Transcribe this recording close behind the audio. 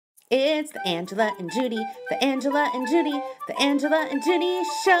It's the Angela and Judy, the Angela and Judy, the Angela and Judy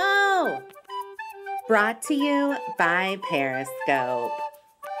Show. Brought to you by Periscope.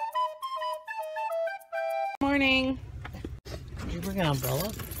 Morning. Did you bring an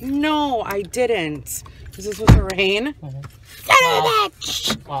umbrella? No, I didn't. Is this supposed to rain?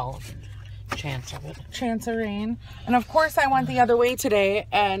 Well, chance of it. Chance of rain. And of course I went the other way today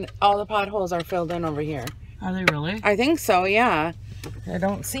and all the potholes are filled in over here. Are they really? I think so, yeah. I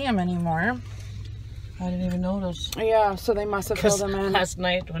don't see them anymore. I didn't even notice. Yeah, so they must have filled them in. Last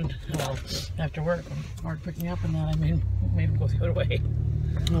night, after work, when Mark picked me up and that, I made him go the other way.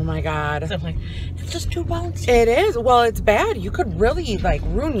 Oh my God. So I'm like, it's just too bouncy. It is. Well, it's bad. You could really like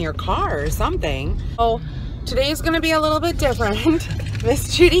ruin your car or something. Oh, today's going to be a little bit different.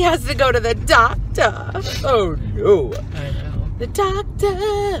 Miss Judy has to go to the doctor. Oh no. I know. The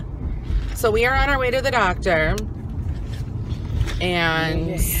doctor. So we are on our way to the doctor.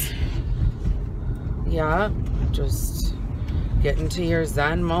 And yeah, just getting to your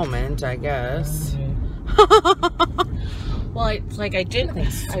Zen moment, I guess. Well, it's like I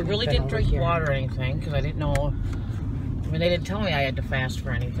really didn't drink water or anything because I didn't know. I mean, they didn't tell me I had to fast for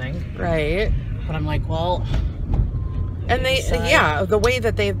anything. Right. But I'm like, well. And yeah, the way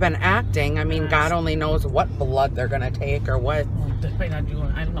that they've been acting, I mean, God only knows what blood they're going to take or what. Well, they might not do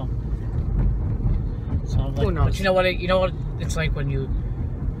it. I don't know. So I'm like, who knows? But you know what it's like when you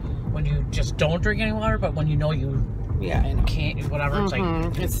just don't drink any water, but when you know you can't, whatever, it's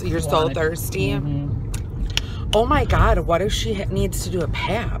like you're so thirsty. Oh my God, what if she needs to do a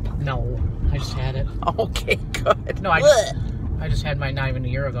PAP? No, I just had it. Okay, good. No, I just had mine not even a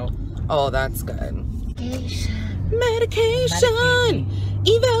year ago. Oh, that's good. Medication.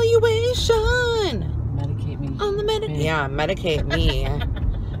 Evaluation. Medicate me. On the yeah, medicate me.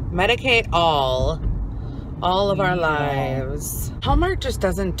 Medicate all of our lives. Hallmark just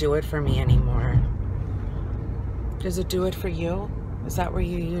doesn't do it for me anymore. Does it do it for you? Is that where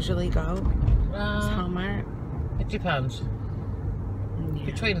you usually go? Is Hallmark? It depends. Yeah.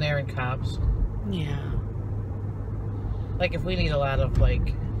 Between there and Cops. Yeah. Like if we need a lot of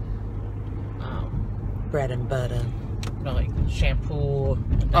like bread and butter. Like shampoo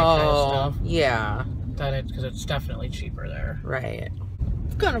and that kind of stuff. Yeah. Because it's definitely cheaper there. Right.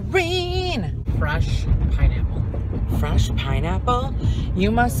 It's gonna rain. Fresh pineapple. Fresh pineapple?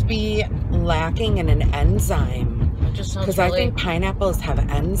 You must be lacking in an enzyme. It just sounds because I think pineapples have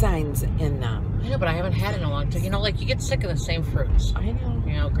enzymes in them. I know, but I haven't had it in a long time. You know, like you get sick of the same fruits. I know.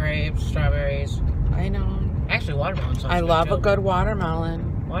 You know, grapes, strawberries. I know. Actually, watermelon sounds good. I love a good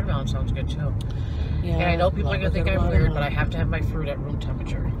watermelon. Watermelon sounds good too. Yeah. And I know people are gonna think I'm weird, but I have to have my fruit at room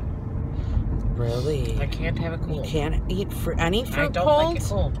temperature. Really? I can't have it cold. You can't eat any fruit I don't cold? like it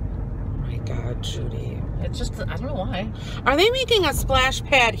cold. Oh my God, Judy. It's just, I don't know why. Are they making a splash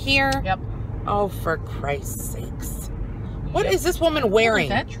pad here? Yep. Oh, for Christ's sakes. What is this woman wearing?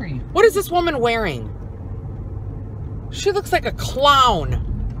 Look at that tree. What is this woman wearing? She looks like a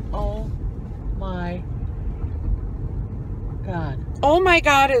clown. Oh my God. Oh my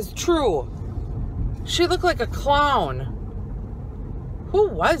God is true. She looked like a clown. Who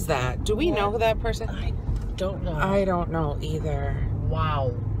was that? Do we know who that person? I don't know. I don't know either.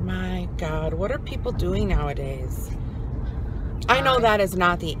 Wow. My God, what are people doing nowadays? I know that is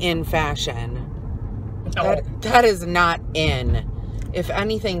not the in fashion. No. That is not in. If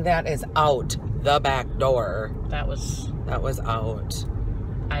anything, that is out the back door. That was out.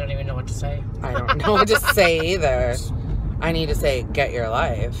 I don't even know what to say. I don't know what to say either. I need to say, get your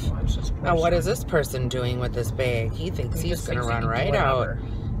life. Now, what is this person doing with this bag? He thinks he's going to run right out.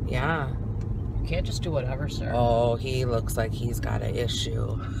 Yeah. You can't just do whatever, sir. Oh, he looks like he's got an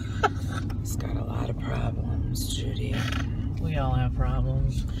issue. He's got a lot of problems, Judy. We all have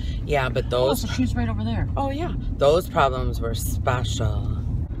problems. Yeah, but those... Oh, so she's right over there. Oh, yeah. Those problems were special.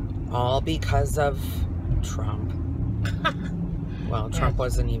 All because of Trump. Well, Trump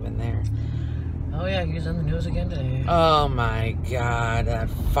wasn't even there. Oh, yeah, he's in the news again today. Oh, my God. That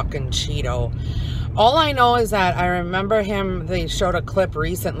fucking Cheeto. All I know is that I remember him... They showed a clip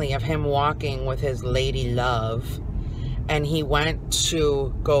recently of him walking with his lady love. And he went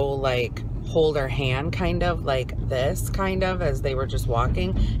to go, like... hold her hand kind of like this kind of as they were just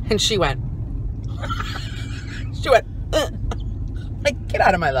walking, and she went like, get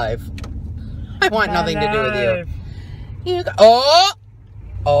out of my life. I want nothing to do with you.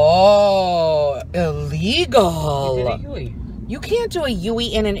 Illegal. You did a Yui. You can't do a Yui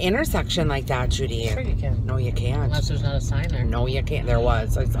in an intersection like that, Judy. Sure you can. No, you can't. Unless there's not a sign there. No, you can't. There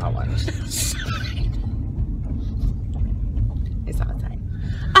was. I saw one. I saw a sign.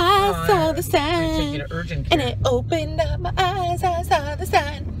 I saw the sign, and it opened up my eyes. I saw the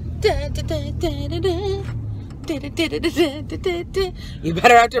sign. You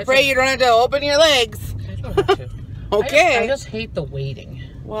better have to pray you don't have to open your legs. I don't have to. Okay. I just hate the waiting.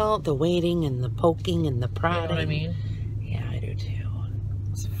 Well, the waiting and the poking and the prodding. You know what I mean? Yeah, I do too.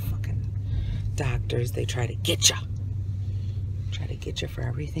 Those fucking doctors, they try to get you. Try to get you for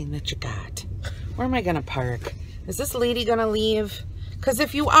everything that you got. Where am I going to park? Is this lady going to leave? Because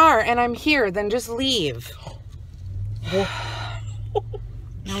if you are and I'm here, then just leave.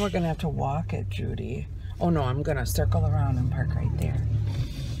 Now we're going to have to walk it, Judy. Oh no, I'm going to circle around and park right there.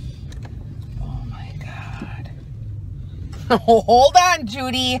 Oh my God. Hold on,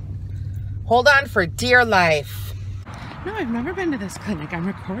 Judy. Hold on for dear life. No, I've never been to this clinic. I'm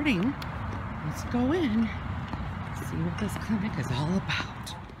recording. Let's go in. See what this clinic is all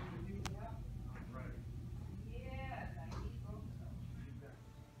about.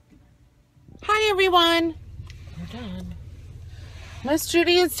 Hi, everyone. We're done. Miss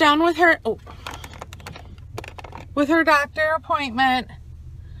Judy is done with her doctor appointment.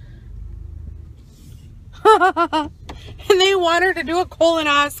 And they want her to do a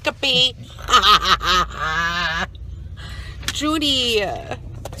colonoscopy. Judy.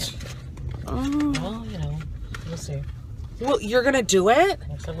 Well, you know, we'll see. Well, you're gonna do it?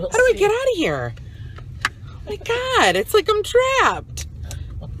 So we'll How do I see. get out of here? Oh my God, it's like I'm trapped.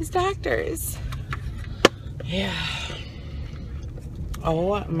 These doctors. Yeah.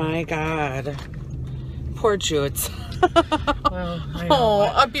 Oh my God. Poor Jutes. Well, I know, Oh,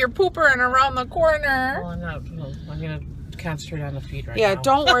 but- up your pooper and around the corner. Well, I'm not. No, I'm gonna concentrate on the feet right now. Yeah,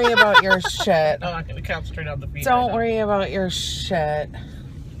 don't worry about your shit. No, I'm gonna concentrate on the feet. Don't worry about your shit.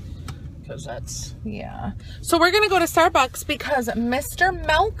 Because that's. Yeah. So we're going to go to Starbucks because Mr.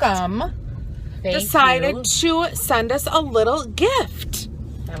 Malcolm Thank decided you. to send us a little gift.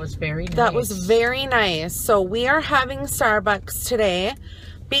 That was very nice. That was very nice. So we are having Starbucks today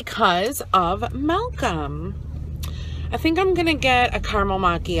because of Malcolm. I think I'm going to get a caramel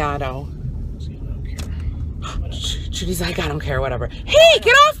macchiato. Judy's like, I don't care, whatever. Hey,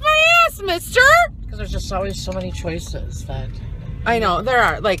 get off my ass, mister! Because there's just always so many choices that. I know, there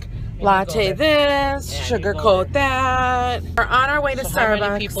are. Like, latte this, Yeah, sugar you go coat that. We're on our way to So Starbucks. how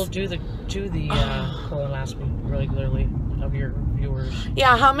many people do the colonoscopy regularly of your viewers?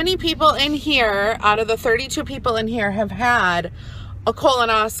 Yeah, how many people in here, out of the 32 people in here, have had a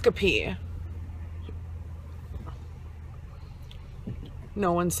colonoscopy?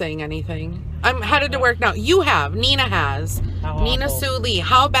 No one's saying anything. I'm headed to work now. You have. Neenah has. How Neenah awful. Sue Lee.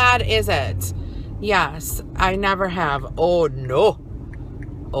 How bad is it? Yes, I never have. Oh, no.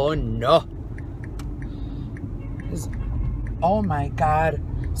 Oh, no. Oh, my God.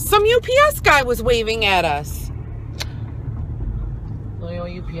 Some UPS guy was waving at us. Loyal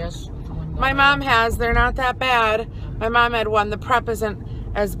UPS. My mom has. They're not that bad. My mom had one. The prep isn't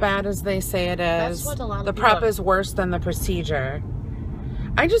as bad as they say it is. That's what a lot of the people prep have- is worse than the procedure.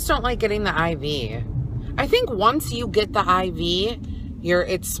 I just don't like getting the IV. I think once you get the IV,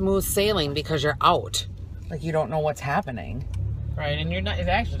 it's smooth sailing because you're out. Like you don't know what's happening. Right, and you're not. It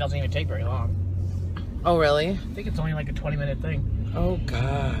actually doesn't even take very long. Oh, really? I think it's only like a 20-minute thing. Oh,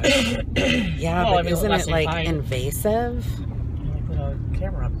 God. Yeah, Well, but I mean, isn't unless it they like find- invasive? They put a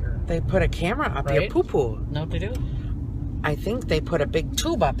camera up here. They put a camera up your Right? poo-poo. Know what they do? I think they put a big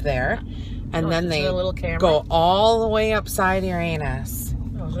tube up there, and Oh, then is they it a little camera? go all the way upside your anus.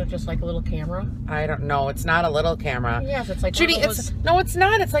 Oh, is it just like a little camera? I don't know. It's not a little camera. Yes, it's like Judy, one of those- no, it's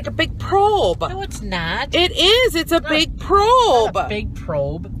not. It's like a big probe. No, it's not. It is. It's a not- big probe. Not a big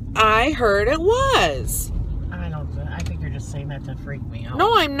probe. I heard it was. I think you're just saying that to freak me out.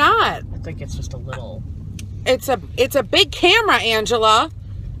 No, I'm not. I think it's just a little. It's a big camera, Angela.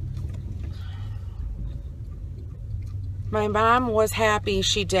 My mom was happy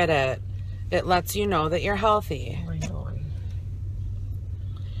she did it. It lets you know that you're healthy. I know.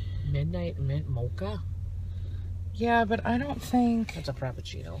 Midnight mint mocha. Yeah, but I don't think. That's a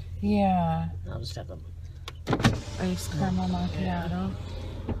frappuccino. Yeah. I'll just have them. Iced caramel macchiato.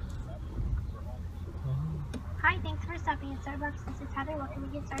 Hi, thanks for stopping at Starbucks. This is Heather. What can we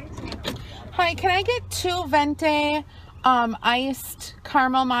get started today? Hi, can I get 2 venti iced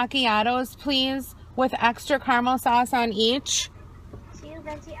caramel macchiatos, please, with extra caramel sauce on each? 2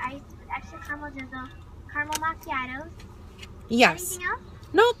 venti iced with extra caramel drizzle, caramel macchiatos. Yes. Anything else?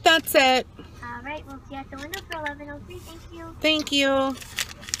 Nope, that's it. All right, we'll see you at the window for 11:03. Thank you. Thank you.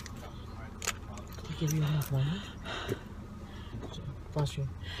 Did I give you enough money? Bless you.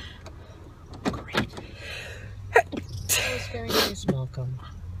 Great. It was very nice, Malcolm.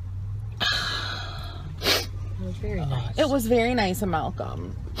 It was very nice. It was very nice of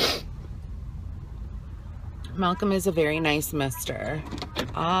Malcolm. Malcolm is a very nice mister.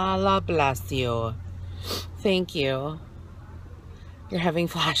 Allah bless you. Thank you. You're having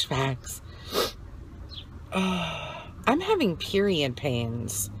flashbacks. Oh, I'm having period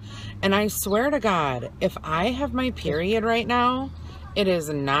pains. And I swear to God, if I have my period right now, it is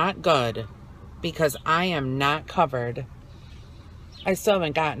not good. Because I am not covered. I still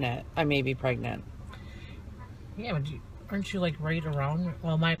haven't gotten it. I may be pregnant. Yeah, but aren't you like right around?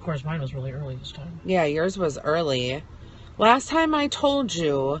 Well, of course, mine was really early this time. Yeah, yours was early. Last time I told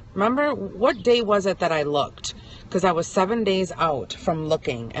you, remember what day was it that I looked? Because I was 7 days out from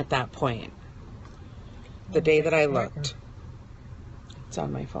looking at that point. The day that I looked. It's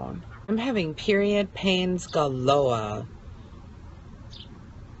on my phone. I'm having period pains galore.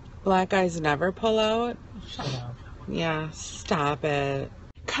 Black guys never pull out? Shut up. Yeah, stop it.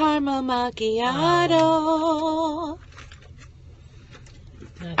 Caramel macchiato.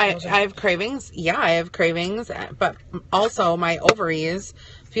 I have cravings. Yeah, I have cravings. But also my ovaries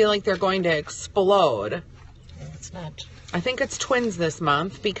feel like they're going to explode. It's not. I think it's twins this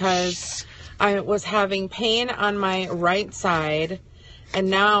month because I was having pain on my right side. And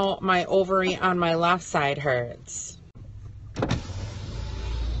now my ovary on my left side hurts.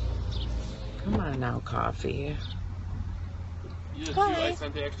 Come on now, coffee. You just do ice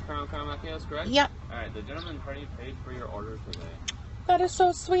latte extra caramel macchiatos, correct? Yep. Alright, the gentleman party paid for your order today. That is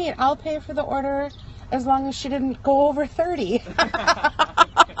so sweet. I'll pay for the order as long as she didn't go over 30.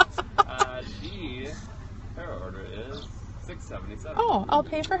 Her order is $6.77. Oh, I'll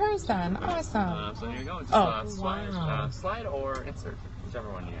pay for hers then. Awesome. So here you go. Just wow. slide or insert, whichever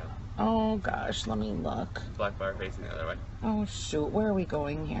one you have. Oh gosh, let me look. Black bar facing the other way. Oh shoot, where are we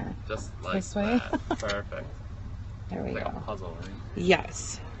going here? Just like This way? that. Perfect. There we It's like go. a puzzle, right?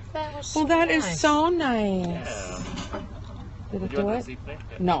 Yes. That was Well, that is so nice. Yeah. Did it Would you do want it? the seat today?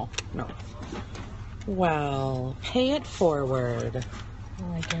 Yeah. No, no. Well, pay it forward.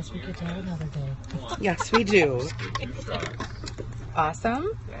 Well, I guess we could have another day. Yes, we do. 2 straws.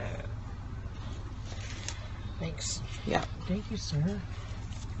 Awesome. Yeah. Thanks. Yeah. Thank you, sir.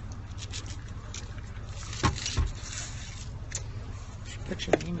 Put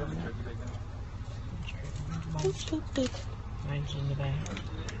your name on Mine's it. in the bag.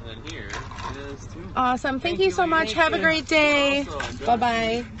 And then here is 2. Awesome. Thank you so much. Have a great day.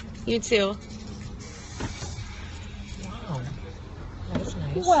 Bye-bye. You too. Wow. That was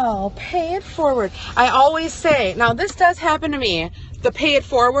nice. Well, pay it forward. I always say, now this does happen to me, the pay it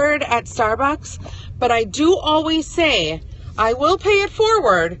forward at Starbucks, but I do always say, I will pay it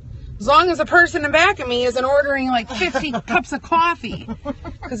forward as long as the person in back of me isn't ordering like 50 cups of coffee.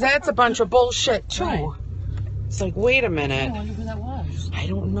 Because that's a bunch of bullshit too. Right. It's like, wait a I minute. wonder who that was. I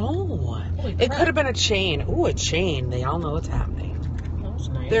don't know. Holy It crap. could have been a chain. Ooh, a chain. They all know what's happening. That was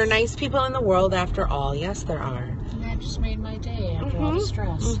nice. There are nice people in the world after all. Yes, there are. And that just made my day after all the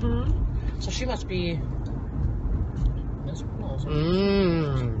stress. Mm-hmm. So she must be miserable.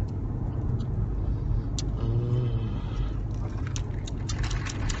 Mmm.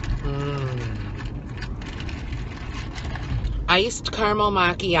 Iced caramel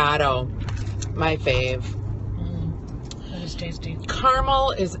macchiato. My fave. That is tasty.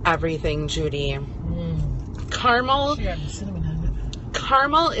 Caramel is everything, Judy. Caramel, She got cinnamon on it.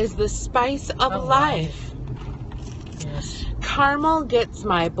 caramel is the spice of life. Yes. Caramel gets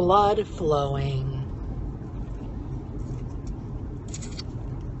my blood flowing.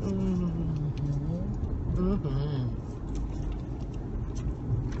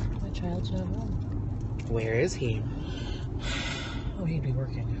 My child's not home. Where is he? Oh, he'd be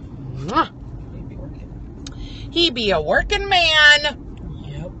working. Mwah. He'd be working. He be a working man.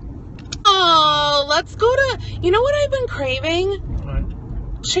 Yep. Oh, let's go to, you know what I've been craving?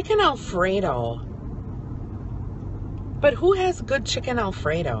 What? Chicken Alfredo. But who has good chicken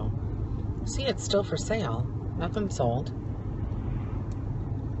Alfredo? See, it's still for sale. Nothing sold.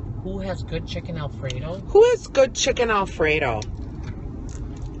 Who has good chicken Alfredo? Who has good chicken Alfredo?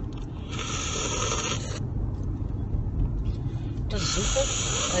 Does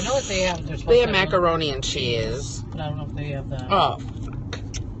Zupa? I know what they have. They have macaroni and cheese. But I don't know if they have that. Oh, fuck.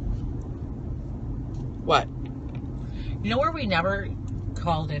 What? You know where we never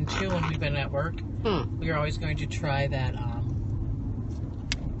called into when we've been at work? Hmm. We were always going to try that.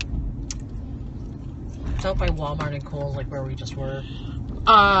 It's out by Walmart and Kohl's, like where we just were.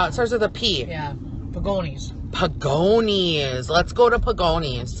 It starts with a P. Yeah, Pagoni's. Pagoni's. Let's go to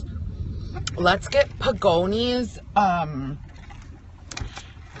Pagoni's. Let's get Pagoni's.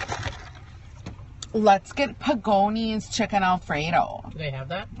 Let's get Pagoni's chicken Alfredo. Do they have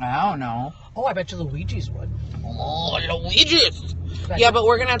that? I don't know. Oh, I bet you Luigi's would. Oh, Luigi's. Yeah, but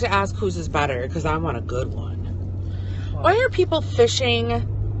we're gonna have to ask whose is better because I want a good one. Why are people fishing?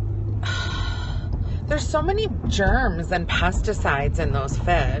 There's so many germs and pesticides in those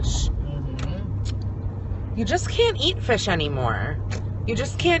fish. You just can't eat fish anymore. You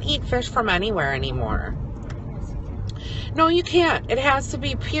just can't eat fish from anywhere anymore. No, you can't. It has to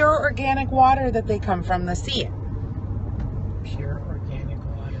be pure organic water that they come from the sea. Pure organic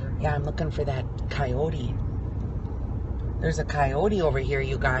water. Yeah, I'm looking for that coyote. There's a coyote over here,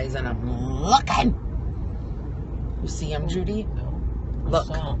 you guys, and I'm looking. You see him, Judy? No. Look.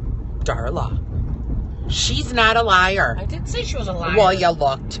 Darla. She's not a liar. I did say she was a liar. Well, you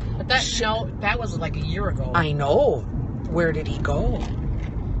looked. But that was like a year ago. I know. Where did he go?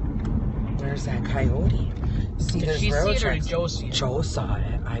 Where's that coyote? See, did she see it or did Joe see it? Joe saw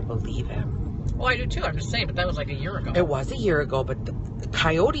it. I believe him. Oh, I do too. I'm just saying, but that was like a year ago. It was a year ago, but the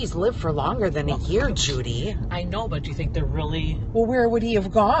coyotes live for longer than a year, Judy. I know, but do you think they're really... Well, where would he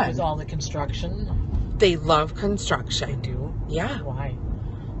have gone? With all the construction? They love construction. I do? Yeah. Why?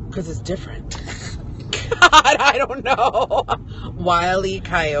 Because it's different. God, I don't know. Wile E.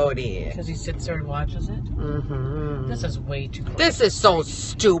 Coyote. Because he sits there and watches it? Mm-hmm. This is way too close. This is so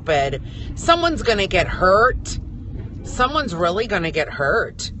stupid. Someone's going to get hurt. Someone's really going to get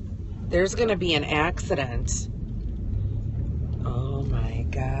hurt. There's going to be an accident. Oh, my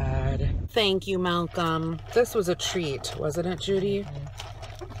God. Thank you, Malcolm. This was a treat, wasn't it, Judy?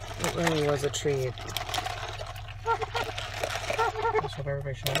 It really was a treat. Let's hope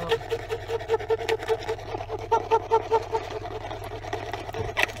everybody showed up.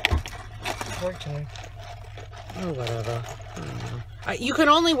 Work today. Oh, whatever. You can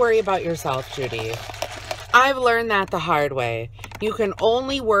only worry about yourself, Judy. I've learned that the hard way. You can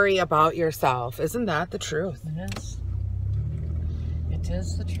only worry about yourself. Isn't that the truth? It is. It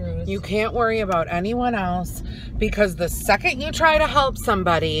is the truth. You can't worry about anyone else because the second you try to help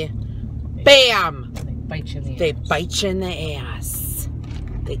somebody, bam! They bite you in the ass. They bite you in the ass.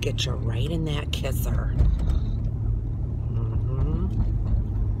 They get you right in that kisser.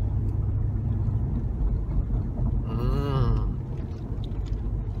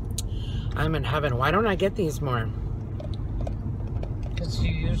 I'm in heaven. Why don't I get these more? Because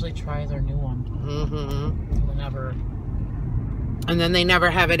you usually try their new one. And then they never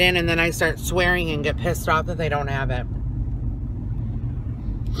have it in, and then I start swearing and get pissed off that they don't have it.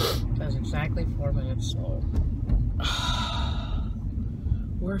 That's exactly 4 minutes slow.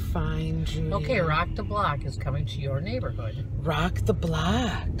 We're fine, Judy. Okay, Rock the Block is coming to your neighborhood. Rock the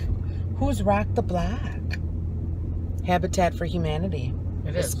Block. Who's Rock the Block? Habitat for Humanity.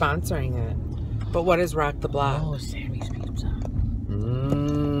 It is sponsoring it. But what is Rock the Block? Oh, Sammy's Pizza.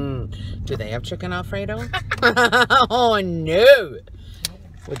 Do they have chicken Alfredo? Oh, no.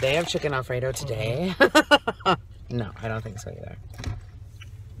 Would they have chicken Alfredo today? No, I don't think so either.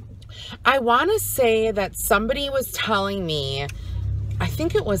 I want to say that somebody was telling me, I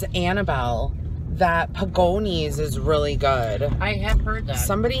think it was Annabelle, that Pagoni's is really good. I have heard that.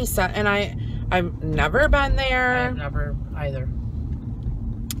 Somebody said, and I've never been there. I've never either.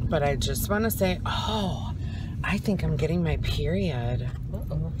 But I just want to say, oh, I think I'm getting my period.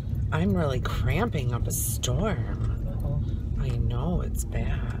 Uh-oh. I'm really cramping up a storm. Uh-oh. I know, it's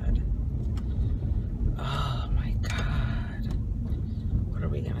bad. Oh my God. What are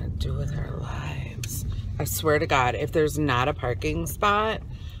we going to do with our lives? I swear to God, if there's not a parking spot,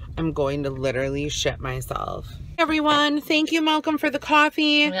 I'm going to literally shit myself. Hey everyone, thank you, Malcolm, for the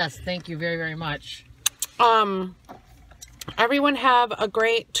coffee. Yes, thank you very, very much. Everyone have a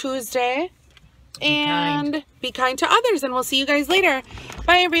great Tuesday. And be kind to others, and we'll see you guys later.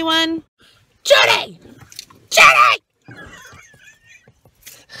 Bye, everyone. Judy! Judy!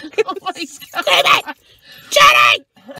 Oh my God. Judy!